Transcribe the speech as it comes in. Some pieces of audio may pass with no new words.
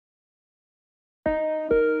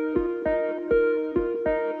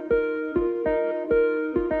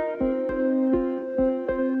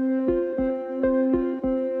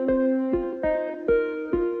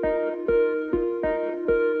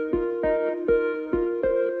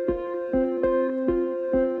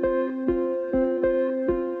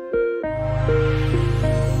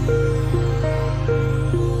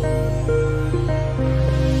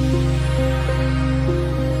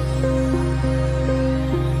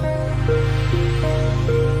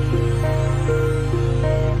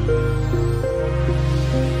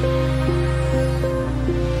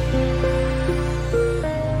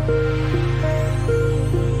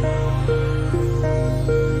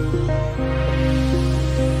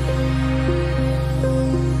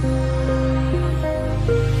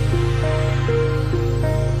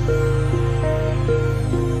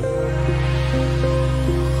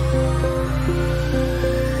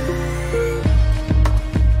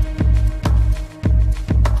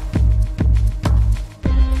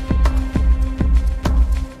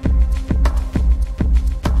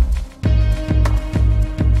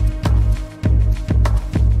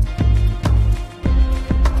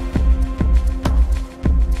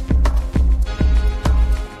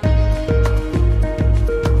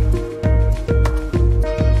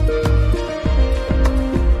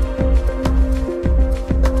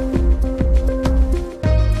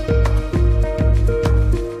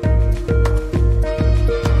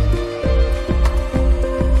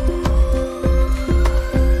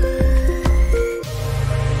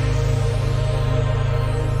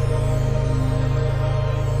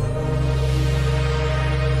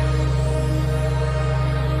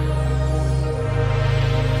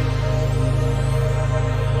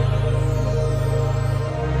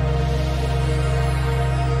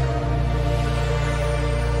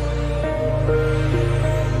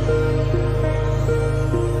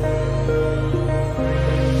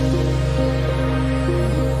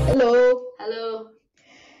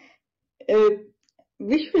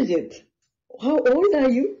old are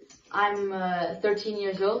you? I'm 13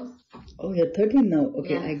 years old. Oh, you're 13 now.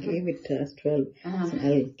 Okay, Yeah. I gave it as 12. So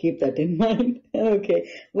I'll keep that in mind. Okay.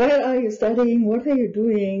 Where are you studying? What are you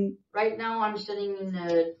doing? Right now I'm studying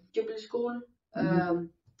in Jupiter School. And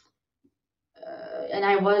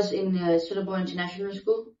I was in Singapore International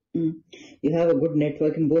School. You have a good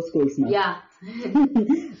network in both schools now. Yeah.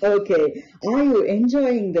 Okay. Are you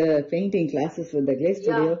enjoying the painting classes with the GLAC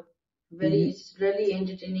Studio? Yeah. It's really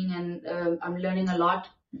entertaining, and I'm learning a lot.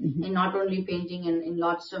 And not only painting, and in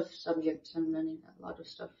lots of subjects I'm learning a lot of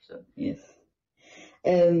stuff. So yes.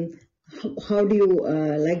 How do you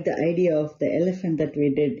like the idea of the elephant that we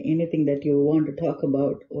did? Anything that you want to talk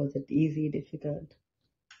about? Was it easy, difficult?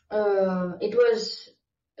 It was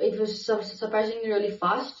surprisingly really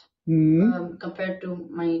fast compared to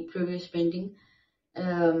my previous painting.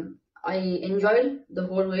 I enjoyed the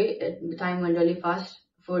whole way. The time went really fast.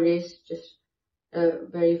 4 days, just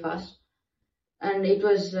very fast. And it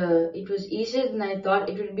was easier than I thought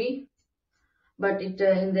it would be, but in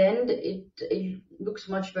the end it looks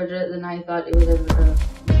much better than I thought it would have.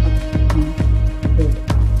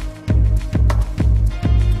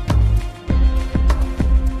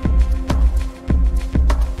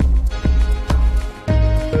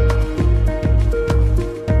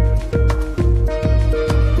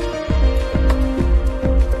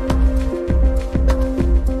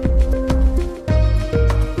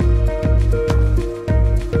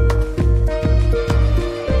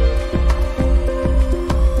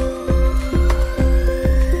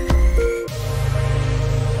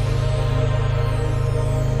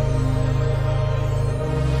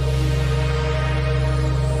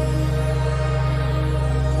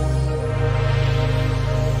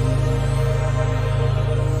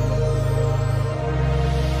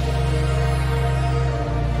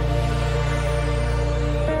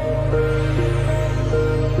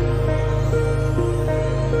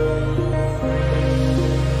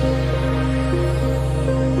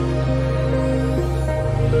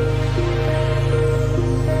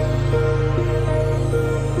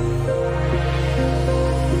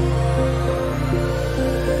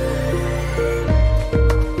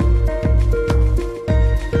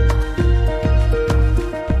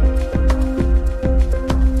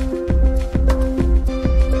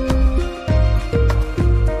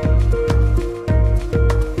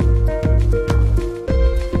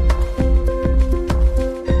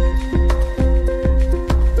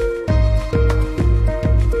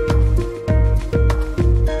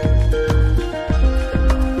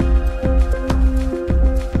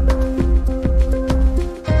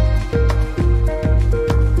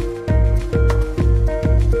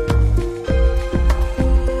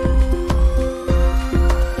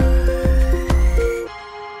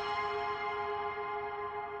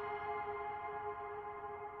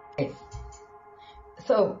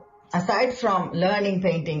 So, aside from learning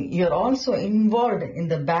painting, you're also involved in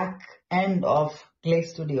the back end of GLAC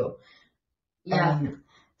Studio. Yeah.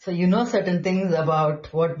 So you know certain things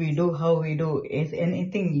about what we do, how we do. Is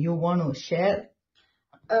anything you want to share?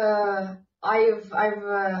 I've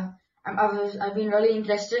been really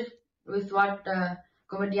interested with what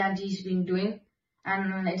Comedy Auntie's been doing,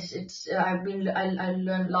 and I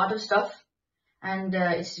learned a lot of stuff, and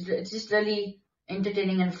it's just really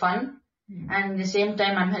entertaining and fun. And at the same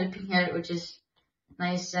time I'm helping her, which is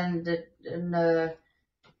nice, and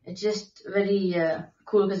it's just very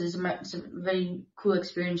cool, because it's a very cool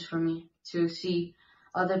experience for me to see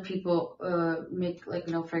other people make, like,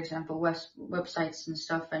 for example, websites and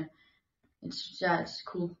stuff, and it's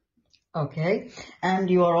cool. Okay, and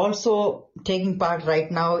you are also taking part right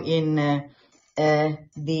now in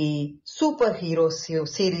the superhero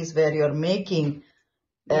series, where you're making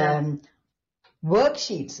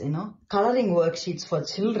worksheets, coloring worksheets for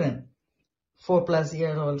children, 4+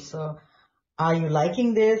 years old. So, are you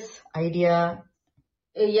liking this idea?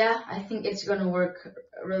 Yeah, I think it's going to work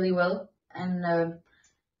really well, and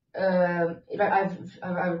I've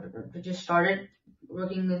just started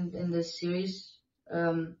working in this series,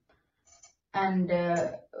 and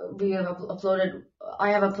we have uploaded. I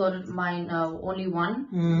have uploaded mine only one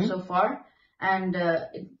so far, and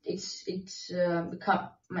it's become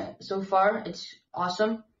so far it's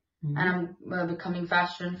awesome, and I'm becoming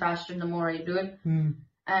faster and faster the more I do it,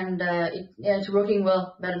 and it's working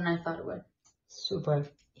well, better than I thought it would. Super.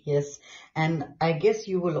 Yes. And I guess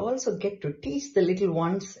you will also get to teach the little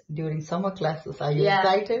ones during summer classes. Are you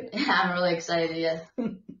excited? Yeah, I'm really excited, yeah.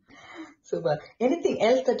 Super. Anything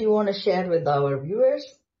else that you want to share with our viewers?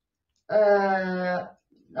 No,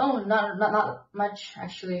 not much,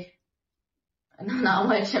 actually. Not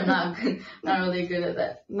much. I'm not really good at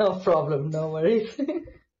that. No problem. No worries.